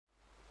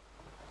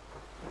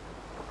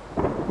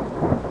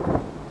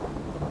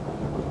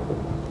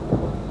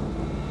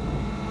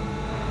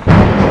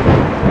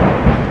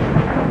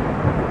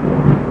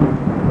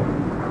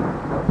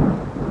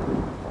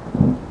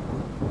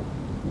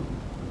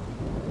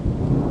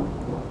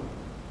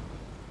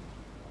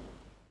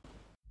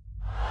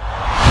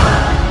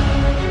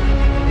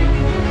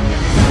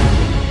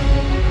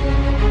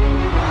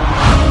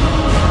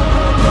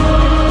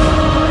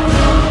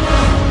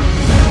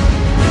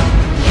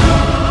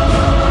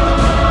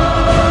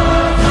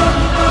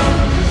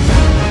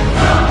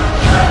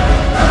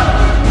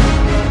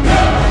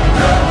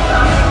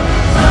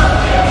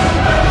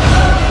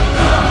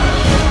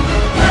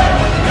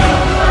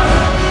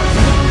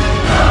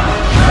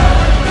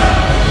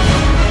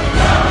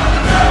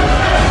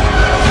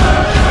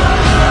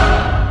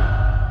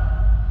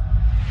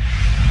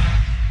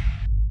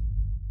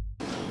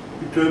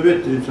tövbe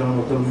ettireyim sana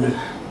bakalım bir.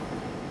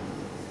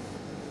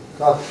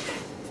 Kalk.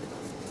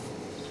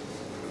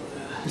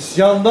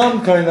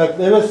 İsyandan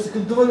kaynaklı. Evet,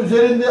 sıkıntı var.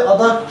 Üzerinde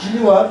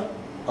adakçili var.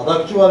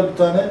 Adakçı var bir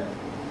tane.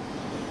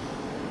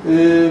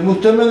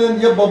 Muhtemelen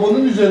ya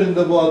babanın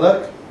üzerinde bu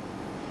adak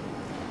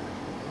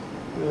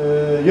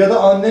ya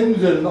da annenin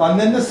üzerinde.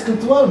 Annende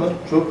sıkıntı var mı?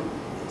 Çok.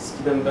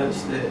 Eskiden ben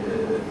işte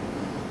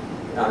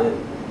yani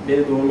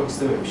beni doğurmak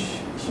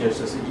istememiş. İşin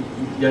açıkçası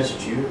ilaç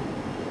içiyor.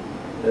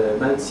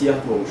 Ben siyah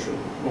doğmuşum.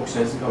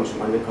 Oksijensiz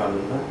kalmışım anne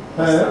karnında.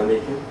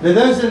 Hastanedeyken.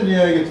 Neden seni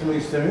dünyaya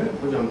getirmek istemiyor?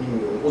 Hocam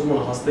bilmiyorum. O zaman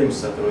hastaymış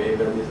zaten o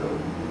evlendiği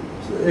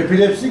zaman.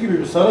 Epilepsi gibi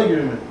mi? Sara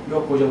gibi mi?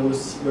 Yok hocam, onu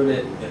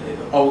böyle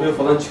avluya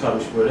falan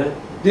çıkarmış böyle.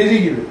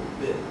 Deli gibi.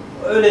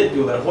 Öyle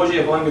diyorlar.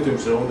 Hocaya falan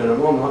götürmüşler o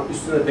dönem ama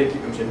üstüne de pek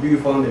gitmemişler.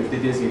 Büyü falan demiş.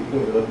 Dediğiniz gibi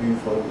diyorlar. Büyü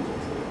falan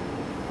diyecekler.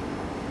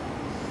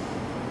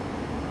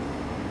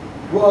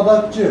 Bu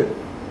adakçı.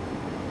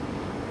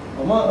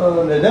 Ama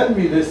neden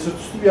miydi? Sırt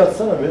üstü bir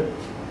yatsana be.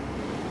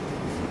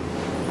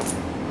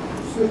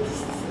 Sırt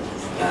üstü.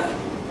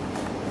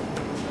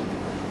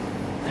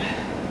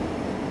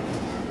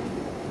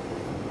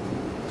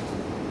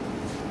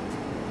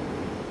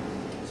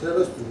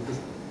 Serbest dur.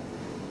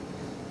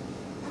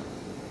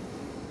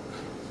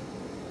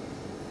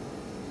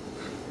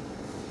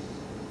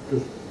 Dur.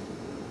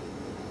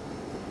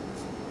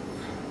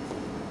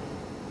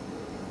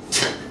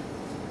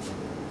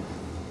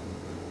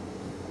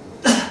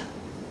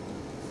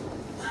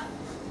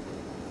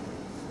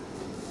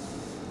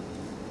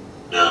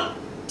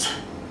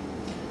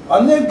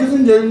 Annen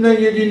kızın elinden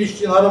yediğin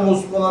içtiğin haram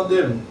olsun falan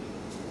der mi?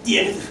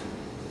 Diyebilir.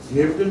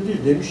 Diyebilir değil,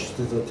 demiş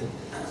işte zaten.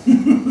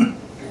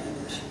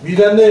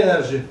 Midende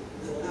enerji.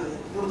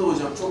 Burada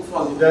hocam çok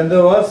fazla.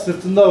 Midende var,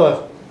 sırtında var.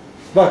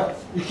 Bak,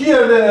 iki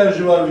yerde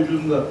enerji var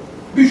vücudunda.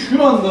 Bir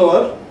şuranda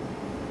var,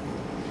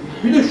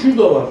 bir de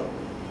şurada var.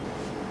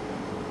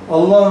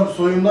 Allah'ım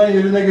soyundan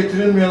yerine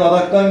getirilmeyen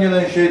adaktan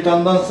gelen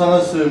şeytandan sana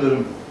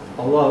sığınırım.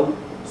 Allah'ım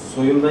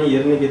soyundan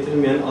yerine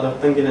getirilmeyen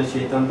adaktan gelen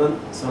şeytandan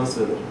sana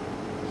sığınırım.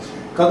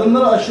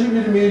 Kadınlara aşırı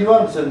bir meyil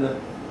var mı sende?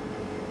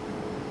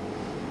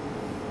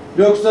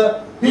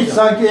 Yoksa hiç hocam,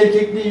 sanki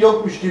erkekliği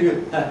yokmuş gibi.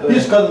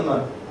 Hiç kadınlar.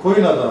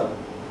 Koyun adağı.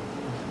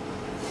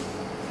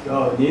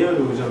 Ya niye öyle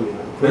hocam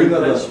ya? Koyun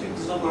adağı. Ben hiçbir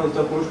kızla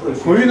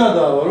konuşmuyorum. Koyun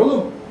adağı var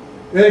oğlum.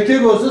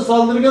 Erkek olsa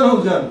saldırgan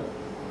olacaksın.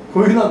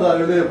 Koyun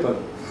adağı öyle yapar.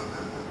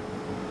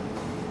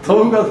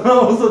 Tavuk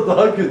adağı olsa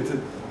daha kötü.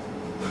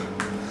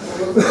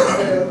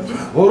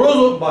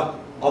 Horoz bak,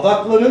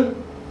 adakların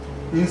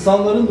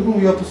insanların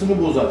ruh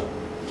yapısını bozar.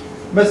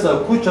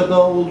 Mesela koç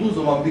adağı olduğu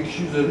zaman bir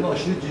kişi üzerine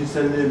aşırı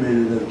cinselliğe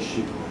meyleder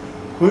kişi.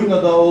 Koyun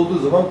adağı olduğu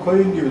zaman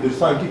koyun gibidir.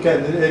 Sanki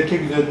kendini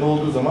erkek üzerinde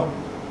olduğu zaman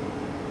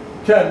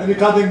kendini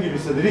kadın gibi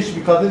hisseder.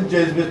 Hiçbir kadın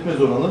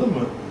cezbetmez onu, anladın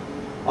mı?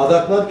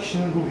 Adaklar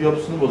kişinin ruh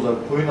yapısını bozar.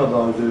 Koyun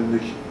adağı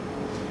üzerindeki.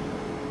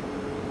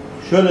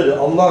 Şöyle de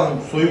Allah'ım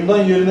soyundan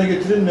yerine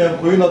getirilmeyen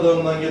koyun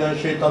adağından gelen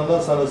şeytandan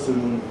sana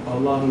sığınırım.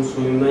 Allah'ım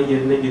soyundan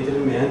yerine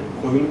getirilmeyen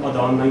koyun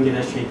adağından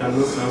gelen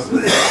şeytandan sana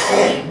sığınırım.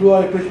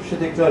 Duayı peş peşe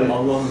tekrar et.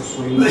 Allah'ım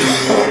soyundan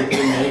yerine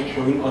getirilmeyen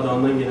koyun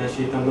adağından gelen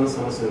şeytandan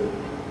sana sığınırım.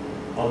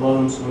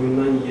 Allah'ım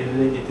soyundan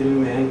yerine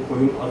getirilmeyen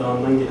koyun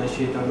adağından gelen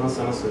şeytandan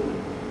sana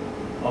sığınırım.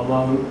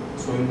 Allah'ım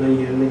soyundan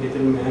yerine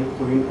getirilmeyen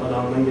koyun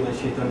adağından gelen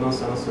şeytandan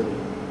sana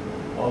sığınırım.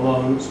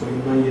 Allah'ım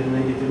soyundan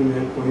yerine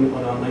getirilmeyen koyun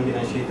adağından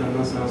gelen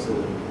şeytandan sana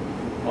sığınırım.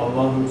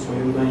 Allah'ım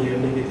soyundan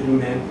yerine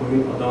getirilmeyen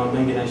koyun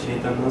adağından gelen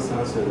şeytandan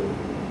sana sığınırım.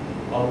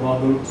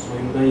 Allah'ım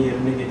soyundan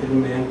yerine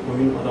getirilmeyen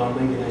koyun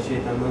adağından gelen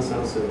şeytandan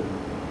sana sığınırım.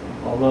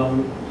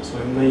 Allah'ım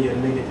soyundan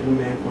yerine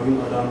getirilmeyen koyun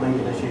adağından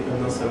gelen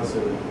şeytandan sana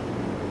sığınırım.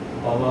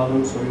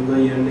 Allah'ım soyundan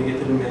yerine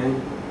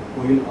getirilmeyen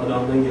koyun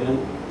adağından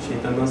gelen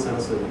şeytandan sana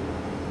sığınırım.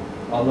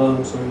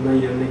 Allah'ım soyundan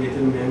yerine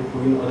getirilmeyen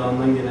koyun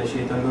adağından gelen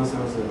şeytandan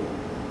sana sığınırım.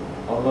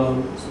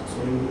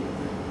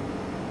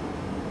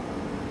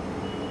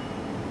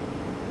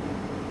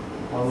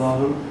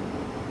 Allah'ım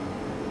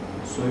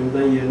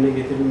soyundan yerine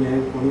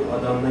getirilmeyen koyun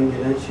adağından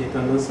gelen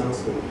şeytandan sana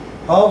sığınırım.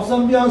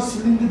 Hafızan bir an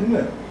silindi değil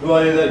mi?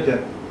 Dua ederken.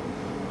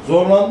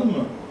 Zorlandın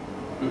mı?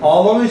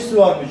 Ağlama hissi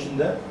var mı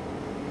içinde?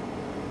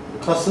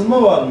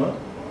 Kasılma var mı?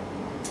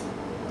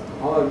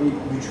 Ama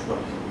bir güç var.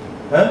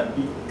 He?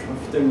 Bir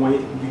hafiften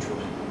manyetik bir güç var.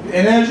 Bir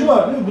enerji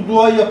var değil mi? Bu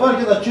duayı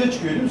yaparken açığa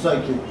çıkıyor değil mi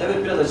sanki? Evet,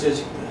 biraz açığa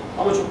çıktı.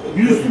 Ama çok...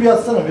 Yüzüstü bir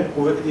yatsana bir.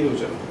 Kuvvetli değil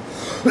hocam.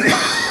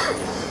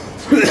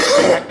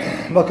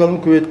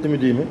 Bakalım kuvvetli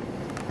mi değil mi?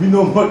 Emin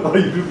olmak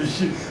ayrı bir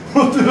şey.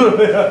 Otur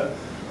oraya.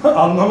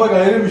 Anlamak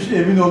ayrı bir şey,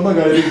 emin olmak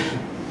ayrı bir şey.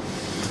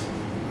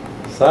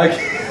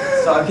 Sakin.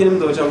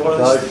 Sakinim de hocam.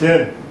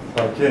 Sakin.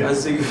 Sakin. Ben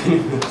size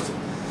güveniyorum.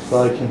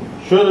 Sakin.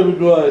 Şöyle bir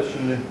dua et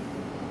şimdi.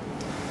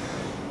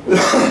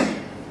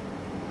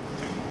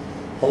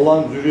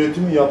 Allah'ın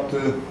zürriyetimi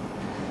yaptığı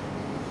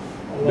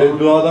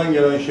bedduadan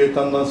gelen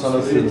şeytandan sana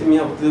sığınırım. Zürriyetimi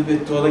yaptığı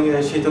bedduadan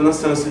gelen şeytandan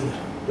sana sığınırım.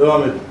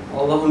 Devam et.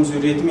 Allah'ın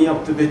zürriyetimi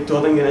yaptığı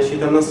bedduadan gelen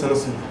şeytandan sana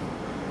sığınırım.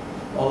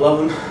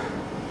 Allah'ın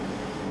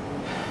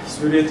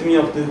zürriyetimi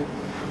yaptığı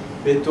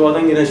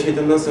bedduadan gelen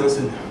şeytandan sana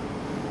sığınırım.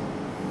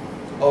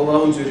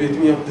 Allah'ın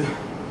zürriyetimi yaptığı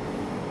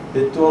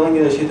bedduadan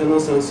gelen şeytandan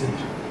sana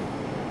sığınırım.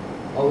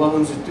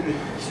 Allah'ım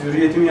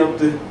zürriyetimi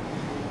yaptı.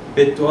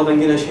 Bedduadan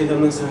gelen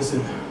şeytandan sana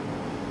sığınırım.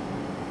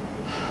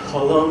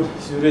 Allah'ım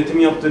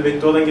zürriyetimi yaptı.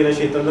 Bedduadan gelen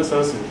şeytandan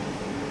sana sığınırım.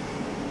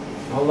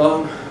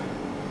 Allah'ım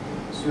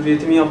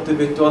zürriyetimi yaptı.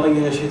 Bedduadan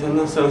gelen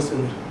şeytandan sana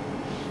sığınırım.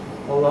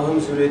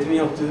 Allah'ım zürriyetimi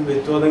yaptı.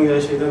 Bedduadan gelen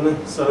şeytandan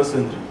sana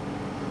sığınırım.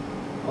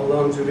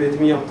 Allah'ım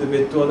zürriyetimi yaptı.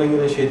 Bedduadan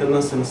gelen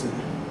şeytandan sana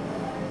sığınırım.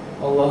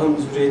 Allah'ım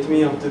zürriyetimi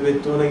yaptı.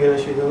 Bedduadan gelen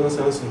şeytandan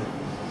sana sığınırım.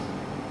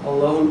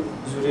 Allah'ım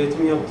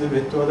zürriyetimi yaptı.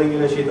 Bedduadan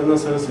gelen şeytandan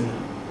sana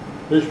sığınırım.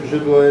 Hiçbir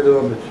şey duaya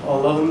devam et.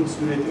 Allah'ım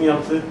zürriyetimi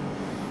yaptı.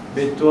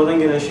 Bedduadan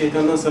gelen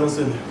şeytandan sana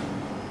sığınırım.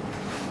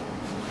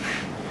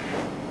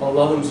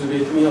 Allah'ım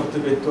zürriyetimi yaptı.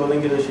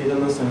 Bedduadan gelen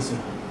şeytandan sana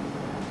sığınırım.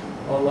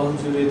 Allah'ım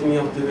zürriyetimi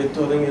yaptı.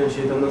 Bedduadan gelen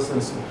şeytandan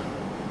sana sığınırım.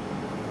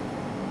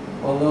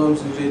 Allah'ım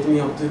zürriyetimi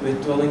yaptı.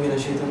 Bedduadan gelen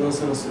şeytandan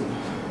sana sığınırım.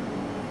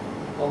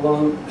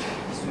 Allah'ım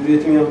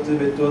zürriyetimi yaptı.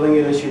 Bedduadan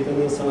gelen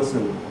şeytandan sana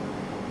sığınırım.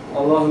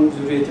 Allah'ım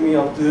zürriyetimi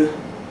yaptı.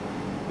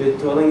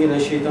 Bedduadan gelen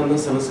şeytandan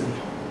sana sığınırım.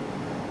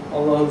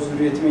 Allah'ım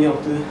zürriyetimi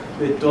yaptı.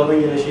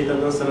 Bedduadan gelen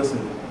şeytandan sana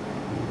sığınırım.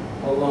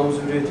 Allah'ım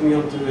zürriyetimi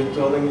yaptı.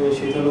 Bedduadan gelen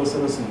şeytandan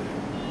sana sığınırım.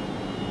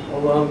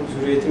 Allah'ım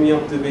zürriyetimi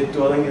yaptı.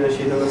 Bedduadan gelen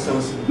şeytandan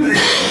sana sığınırım.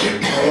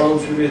 Allah'ım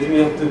zürriyetimi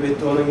yaptı.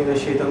 Bedduadan gelen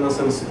şeytandan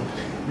sana sığınırım.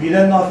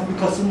 Midende hafif bir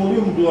kasılma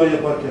oluyor mu dua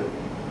yaparken?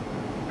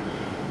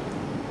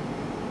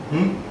 Hı?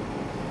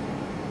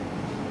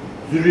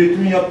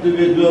 Zürriyetimi yaptığı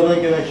ve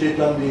duadan gelen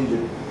şeytan deyince.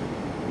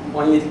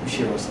 Manyetik bir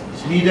şey var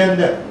sadece.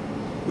 Midende.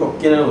 Yok,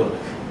 genel olarak.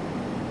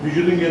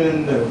 Vücudun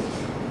genelinde.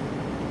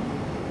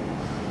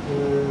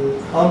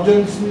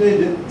 Amcanın ismi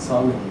neydi?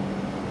 Sami.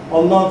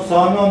 Allah'ım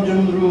Sami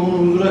amcamın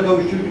ruhunu huzura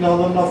kavuştur,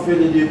 günahlarını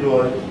affeyle diye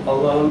dua et.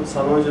 Allah'ım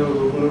Sami amcamın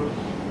ruhunu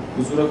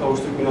huzura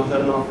kavuştur,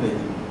 günahlarını affeyle.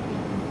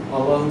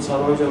 Allah'ım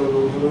Sami amcamın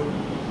ruhunu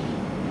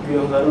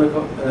günahlarını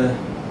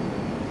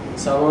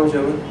Sami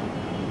amcamın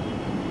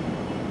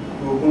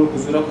ruhunu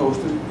huzura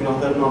kavuştur,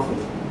 günahlarını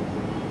affet.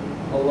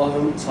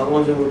 Allah'ım Sami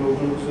amcamın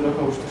ruhunu huzura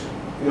kavuştur,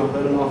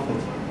 günahlarını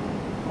affet.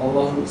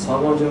 Allah'ım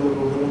Sami amcamın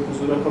ruhunu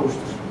huzura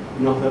kavuştur,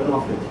 günahlarını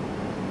affet.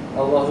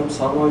 Allah'ım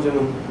Sami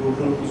amcamın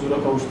ruhunu huzura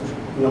kavuştur,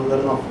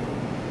 günahlarını affet.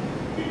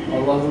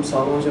 Allah'ım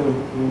Sami amcamın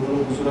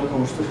ruhunu huzura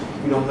kavuştur,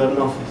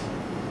 günahlarını affet.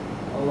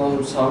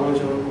 Allah'ım Sami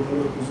amcamın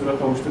ruhunu huzura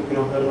kavuştur,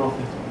 günahlarını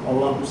affet.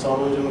 Allah'ım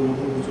Sami amcamın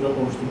ruhunu huzura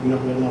kavuştur,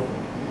 günahlarını affet.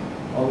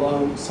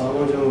 Allah'ım Sami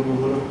amcamın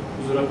ruhunu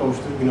huzura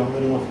kavuştur,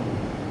 günahlarını affet.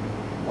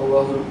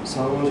 Allah'ım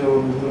Sami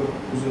amcamın ruhunu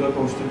huzura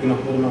kavuştur,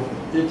 günahlarını affet.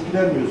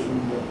 Etkilenmiyorsun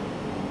bunda.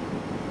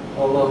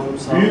 Allah'ım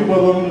Sami Büyük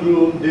babamın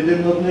ruhu,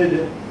 dedemin adı neydi?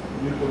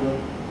 Büyük babam.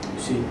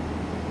 Hüseyin.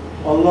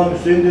 Allah'ım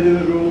Hüseyin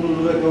dedemin ruhunu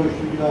huzura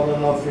kavuştur,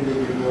 günahlarını affeyle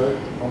diye dua et.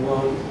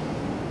 Allah'ım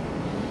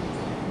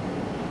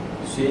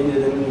Hüseyin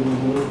dedemin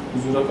ruhunu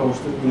huzura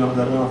kavuştur,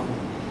 günahlarını affet.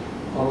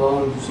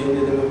 Allah'ım Hüseyin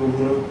dedemin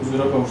ruhunu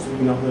huzura kavuştur,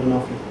 günahlarını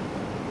affet.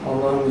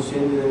 Allah'ım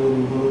Hüseyin dedemin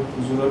ruhunu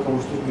huzura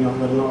kavuştur,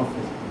 günahlarını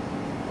affet.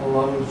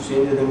 Allah'ım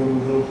Hüseyin dedemin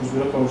ruhunu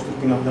huzura kavuştur,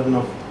 günahlarını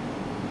affet.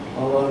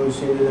 Allah'ım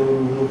Hüseyin dedemin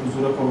ruhunu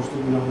huzura kavuştur,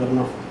 günahlarını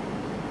affet.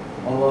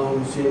 Allah'ım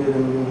Hüseyin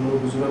dedemin ruhunu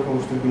huzura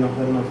kavuştur,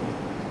 günahlarını affet.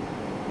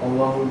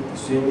 Allah'ım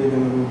Hüseyin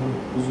dedemin ruhunu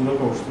huzura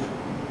kavuştur,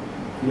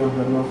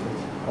 günahlarını affet.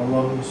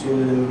 Allah'ım Hüseyin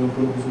dedemin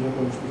ruhunu huzura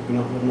kavuştur,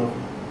 günahlarını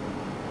affet.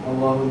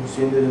 Allah'ım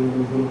Hüseyin dedemin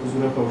ruhunu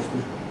huzura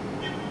kavuştur,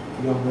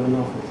 günahlarını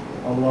affet.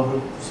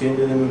 Allah'ım Hüseyin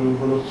dedemin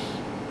ruhunu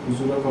huzura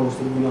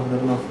kavuştur,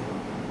 günahlarını affet.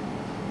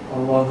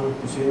 Allah'ım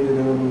Hüseyin dedemin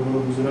ruhunu huzura kavuştur, günahlarını affet. Allah'ım Hüseyin dedemin ruhunu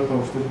huzura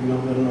kavuştur,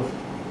 günahlarını affet.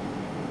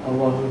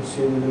 Allah'ım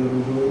Hüseyin dedemin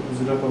ruhunu huzura kavuştur,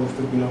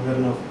 günahlarını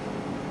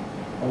affet.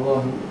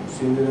 Allah'ım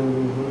Hüseyin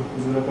dedemin ruhunu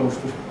huzura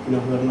kavuştur,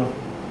 günahlarını affet.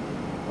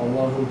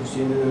 Allah'ım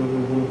Hüseyin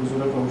dedemin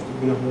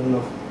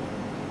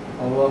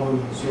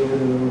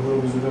ruhunu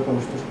huzura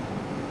kavuştur,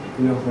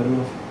 günahlarını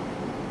affet.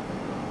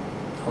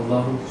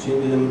 Allah'ım Hüseyin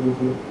dedemin ruhunu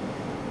huzura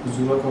kavuştur,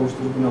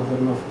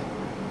 günahlarını affet.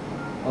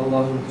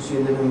 Allah'ım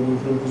Hüseyin dedemin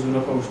ruhunu huzura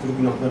kavuştur,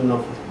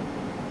 günahlarını affet.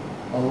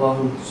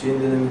 Allah'ım Hüseyin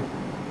dedemin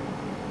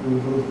ruhunu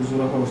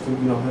huzura kavuştur,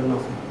 günahlarını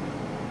affet.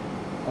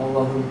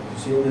 Allah'ım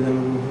Hüseyin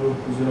dedemin ruhunu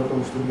huzura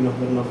kavuştur,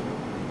 günahlarını affet.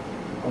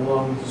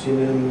 Allah'ım Hüseyin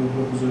dedemin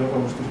ruhunu huzura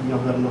kavuştur,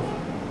 günahlarını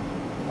affet.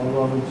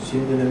 Allah'ım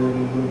Hüseyin dedemin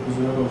ruhunu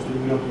huzura kavuştur,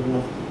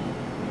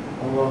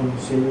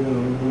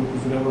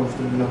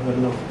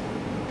 günahlarını affet.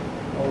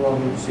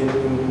 Allah'ım Hüseyin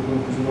dedemin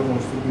ruhunu huzura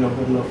kavuştur,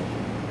 günahlarını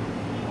affet.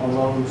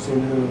 Allah'ım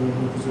Hüseyin dedemin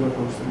ruhunu huzura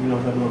kavuştur,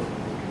 günahlarını affet.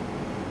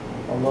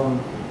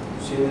 Allah'ım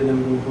Hüseyin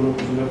dedemin ruhunu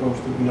huzura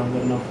kavuştur,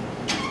 günahlarını affet.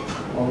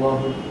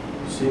 Allah'ım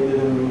Hüseyin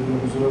dedemin ruhunu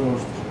huzura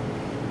kavuştur,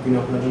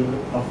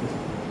 günahlarını affet.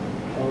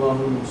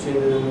 Allah'ım Hüseyin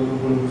dedemin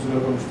ruhunu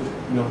huzura kavuştur,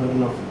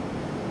 günahlarını affet.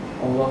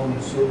 Allah'ım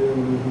Hüseyin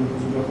dedemin ruhunu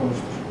huzura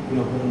kavuştur,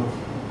 günahlarını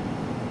affet.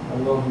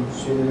 Allah'ım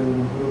Hüseyin dedemin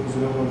ruhunu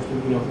huzura kavuştur,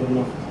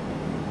 günahlarını affet.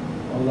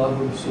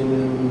 Allah'ım Hüseyin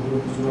dedemin ruhunu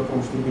huzura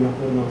kavuştur, günahlarını affet. Allah'ım Hüseyin dedemin ruhunu huzura kavuştur,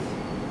 günahlarını affet.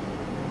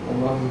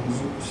 Allah'ım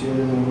Hüseyin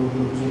dedemin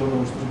ruhunu huzura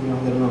kavuştur,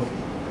 günahlarını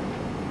affet.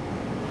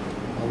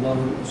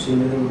 Allah'ım Hüseyin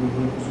dedemin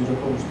ruhunu huzura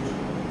kavuştur,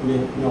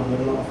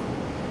 günahlarını affet.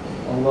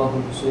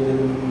 Allah'ım Hüseyin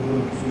dedemin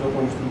ruhunu huzura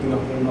kavuştur,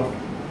 günahlarını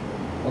affet.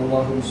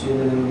 Allah'ım Hüseyin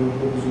dedemin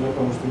ruhunu huzura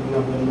kavuştur,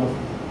 günahlarını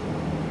affet.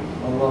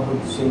 Allah'ım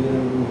Hüseyin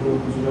dedemin ruhunu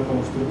huzura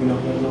kavuştur,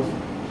 günahlarını affet.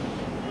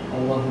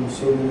 Allah'ım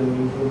Hüseyin'lerin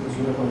ruhunu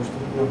huzura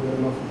kavuştur,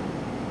 günahlarını affet.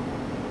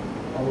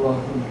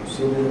 Allah'ım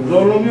Hüseyin'lerin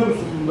zorlanıyor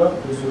musun bunda?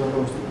 Huzura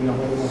kavuştur,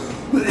 günahlarını affet.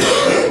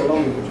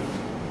 Zorlanmıyor hocam.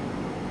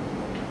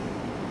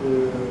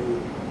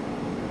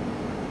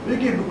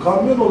 Peki bu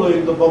kamyon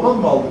olayında baban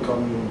mı aldı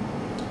kamyonu?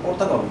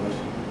 Ortak aldılar.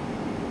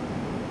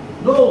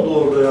 Ne oldu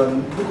orada yani?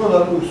 Bu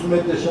kadar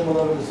husumet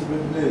yaşamalarının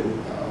sebebi neydi?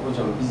 Ya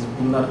hocam biz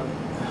bunlar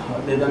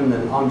dedemle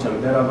amcam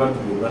beraber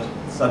duruyorlar.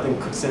 Zaten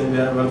 40 sene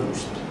beraber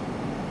durmuşlar.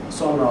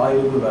 Sonra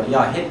ayrılıyorlar.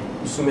 Ya hep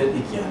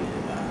husumetlik yani.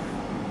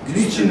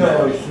 Niçin ya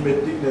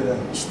husumetlik neden?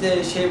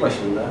 İşte şey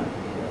başında,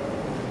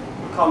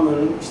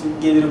 kamyonun işte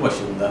geliri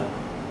başında.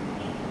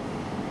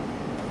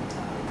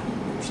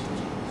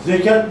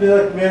 Zekat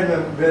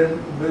vermem,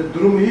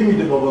 durumu iyi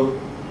miydi babanın?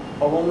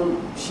 Babamın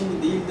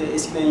şimdi değil de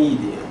eskiden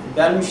iyiydi yani.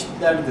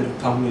 Vermişlerdir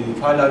tahmin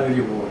ediyorum. Hala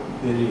veriyor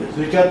baba. Veriyor.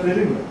 Zekat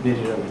verir mi?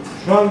 Verir evet.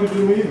 Şu an bir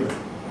durumu iyi mi?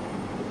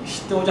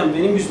 İşte hocam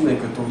benim yüzümden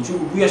kötü oldu. Çünkü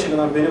bu yaşa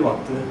kadar beni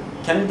baktı.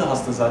 Kendi de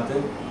hasta zaten.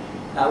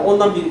 Yani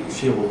ondan bir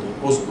şey oldu.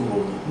 Bozukluk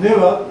oldu.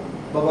 Ne var?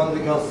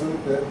 Babandaki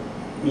hastalık ne?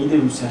 Mide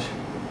ülser.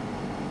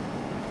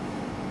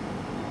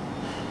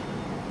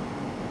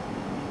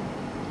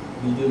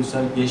 Mide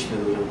ülser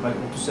geçmedi hocam. Kaç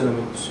 30 sene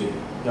beri kusuyor.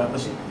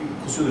 Yaklaşık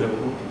kusuyordur evet.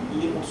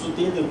 30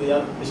 değildir de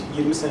yaklaşık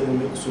 20 senedir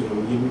beri kusuyorum.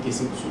 20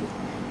 kesin kusuyor.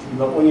 Çünkü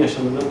ben 10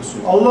 yaşlarında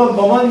kusuyorum. Allah'ın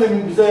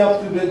babaannemin bize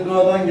yaptığı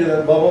bedduadan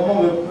gelen, babama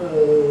ve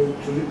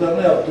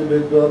çocuklarına yaptığı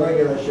bedduadan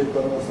gelen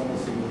şeytanlar sana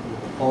sığınıyor.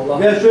 Allah.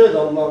 Ya şöyle de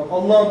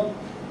Allah'ım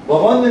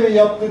babaannemin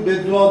yaptığı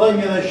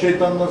bedduadan gelen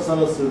şeytandan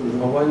sana sığınıyor.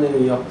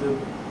 Babaannemin yaptığı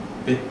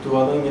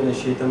bedduadan gelen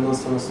şeytandan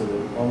sana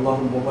sığınırım.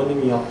 Allah'ım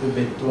babaannemin yaptığı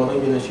bedduadan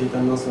gelen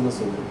şeytandan sana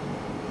sığınırım.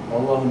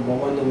 Allah'ım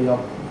babaannemin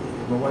yaptığı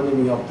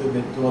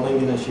bedduadan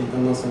gelen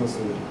şeytandan sana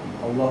sığınırım.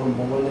 Allah'ım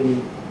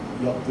babaannemin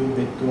yaptığı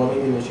bedduadan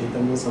gelen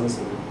şeytandan sana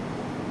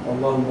sığınırım.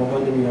 Allah'ım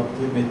babaannemin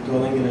yaptığı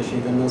bedduadan gelen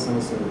şeytandan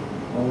sana sığınırım.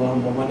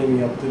 Allah'ım babaannemin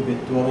yaptığı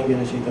bedduadan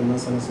gelen şeytandan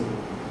sana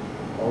sığınırım.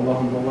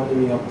 Allah'ım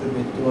babaannemin yaptığı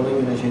bedduadan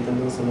gelen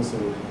şeytandan sana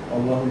sığınırım.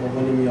 Allah'ım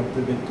babaannemin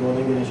yaptığı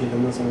bedduadan gelen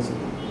şeytandan sana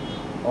sığınırım.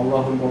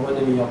 Allah'ım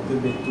babaannemin yaptığı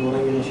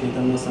bedduadan gelen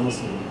şeytandan sana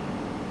sığınırım.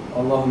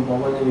 Allah'ım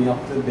babaannemin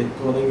yaptığı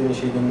bedduadan gelen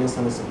şeytandan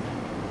sana sığınırım.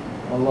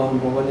 Allah'ım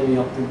babaannemin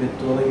yaptığı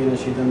bedduadan gelen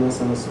şeytandan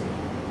sana sığınırım.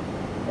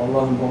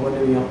 Allah'ım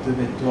babaannemin yaptığı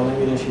bedduadan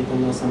gelen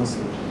şeytandan sana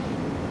sığınırım.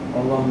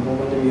 Allah'ım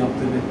babaannemin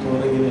yaptığı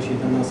bedduadan gelen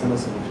şeytandan sana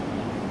sığınırım.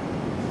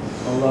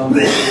 Allah'ım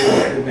babaannemin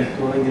yaptığı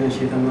bedduadan gelen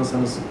şeytandan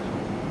sana sığınırım.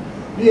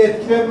 Bir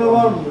etkilenme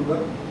var mı burada?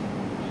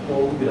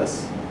 Oldu biraz.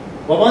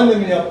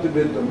 Babaannemin yaptığı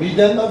beddua.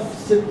 Midenden hafif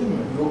hissettin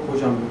mi? Yok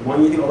hocam,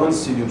 manyetik alan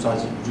hissediyorum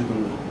sadece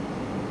vücudumda.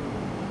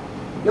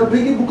 Ya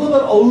peki bu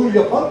kadar ağır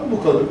yapar mı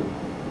bu kadın?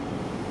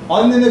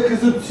 Annene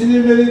kızıp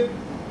sinirlenip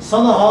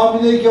sana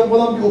hamileyken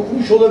falan bir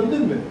okumuş olabilir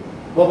mi?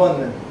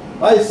 Babaanne.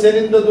 Ay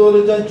senin de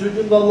doğuracaksın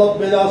çocuğun da Allah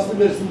belasını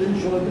versin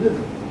demiş olabilir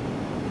mi?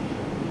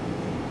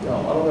 Ya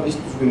aralar hiç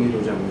düzgün değil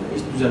hocam ya.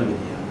 Hiç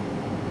düzelmedi ya.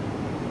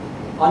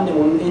 Annem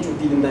onun en çok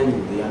dilinden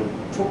girdi yani.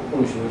 Çok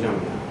konuşuyor hocam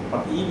ya.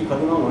 Bak iyi bir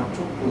kadın ama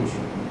çok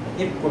konuşuyor.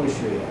 Hep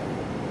konuşuyor ya.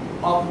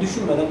 Abi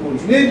düşünmeden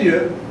konuşuyor. Ne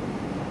diyor?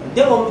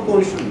 Devamlı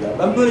konuşuyor ya.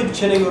 Ben böyle bir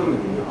çene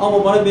görmedim ya.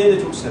 Ama beni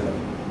de çok sever.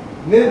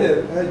 Ne der?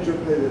 En çok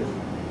ne der?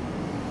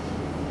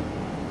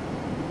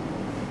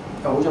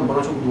 Ya hocam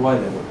bana çok dua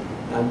eder.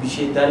 Yani bir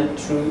şey der,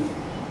 şunu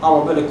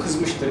ama böyle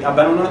kızmıştır. Ya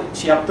ben ona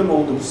şey yaptım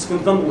oldu. Bu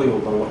sıkıntıdan dolayı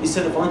oldu ama.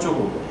 Lisede falan çok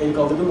oldu. El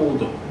kaldırdım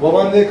oldu.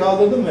 Babaanneyi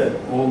kaldırdın mı?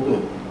 Oldu.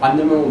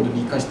 Anneme oldu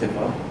birkaç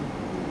defa.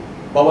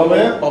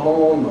 Babama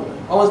olmadı.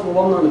 Ama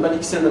babamla ben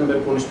 2 seneden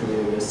beri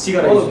konuşmuyorum yani.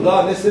 Sigara Oğlum yüzünden.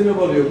 daha ne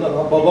sebep arıyor lan?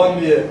 Ha,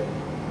 babaanneye,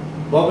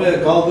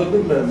 babaya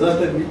kaldırdım ben.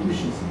 Zaten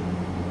bitmişiz.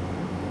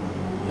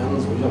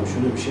 Yalnız hocam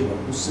şöyle bir şey var.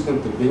 Bu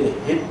sıkıntı beni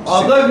hep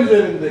Adak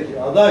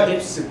üzerindeki, adak.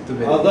 hep sıktı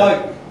beni. Adak.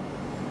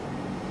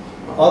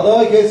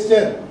 Adağı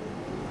keseceksin.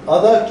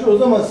 Adakçı o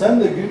zaman sen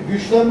de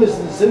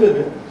güçlenmesinin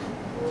sebebi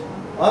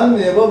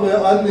anneye,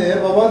 babaya, anneye,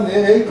 babaanneye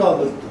el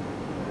kaldırdı.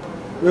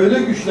 Öyle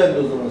güçlendi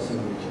o zaman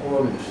seninki.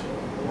 Olabilir.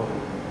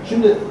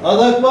 Şimdi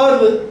adak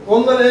vardı,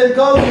 onlara el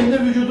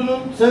kaldırınca vücudunun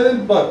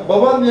senin bak,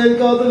 babaanneye el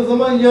kaldırdığı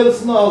zaman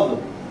yarısını aldın.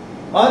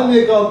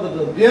 Anneye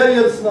kaldırdın, diğer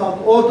yarısını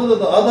aldın. Ortada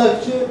da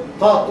adakçı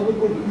tahtını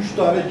kurdu. 3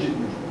 tane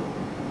cilmiş.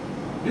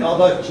 Bir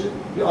adakçı,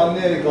 bir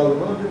anneye el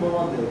kaldırmana, bir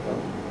babaanneye el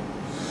kaldırmana.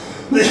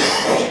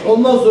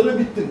 Ondan sonra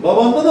bittin.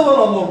 Babanda da var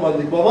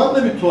anormallik. Baban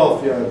da bir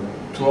tuhaf yani.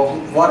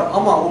 Tuhaflık var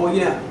ama o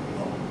yine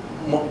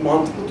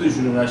mantıklı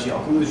düşünür her şeyi,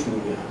 akıllı düşünür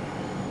ya.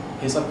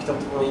 Hesap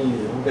kitapta falan iyi ya.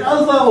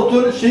 Biraz daha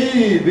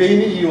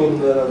beyni iyi onun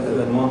herhalde.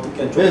 Evet,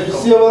 mantıken çok ve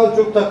fiziğe falan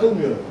çok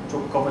takılmıyor.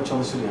 Çok kafa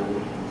çalışır yani.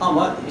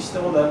 Ama işte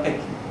o da pek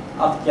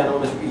artık yani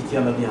o da çok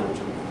ihtiyarladı yani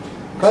hocam.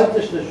 Kaç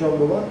yaşında şu an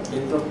baba?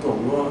 54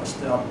 doğumlu,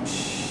 işte 61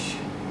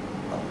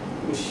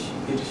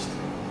 işte.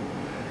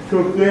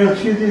 Çok da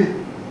yaşlı değil.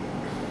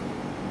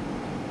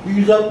 Bir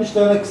 160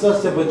 tane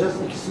kısas yapacağız,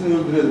 ikisini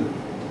öldürelim.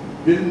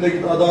 Birinde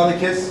git adağını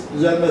kes,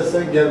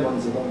 düzelmezsen gel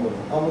Manisa'dan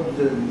bana. Ama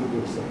düzelecek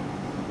yoksa.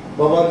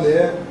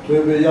 Babaanneye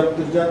tövbeyi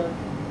yaptıracaksın.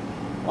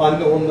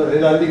 Anne ondan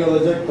helallik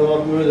alacak, tamam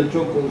böyle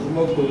çok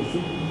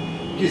konuşsun.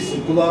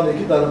 Gitsin kulağına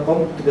 2 tane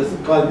pamuk tıkasın,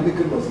 kalbini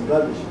kırmasın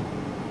kardeşim.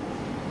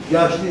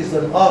 Yaşlı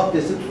insanın ah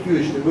dese tutuyor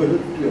işte, böyle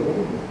tutuyor,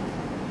 anladın mı?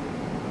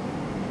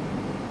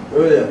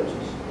 Öyle yapacak.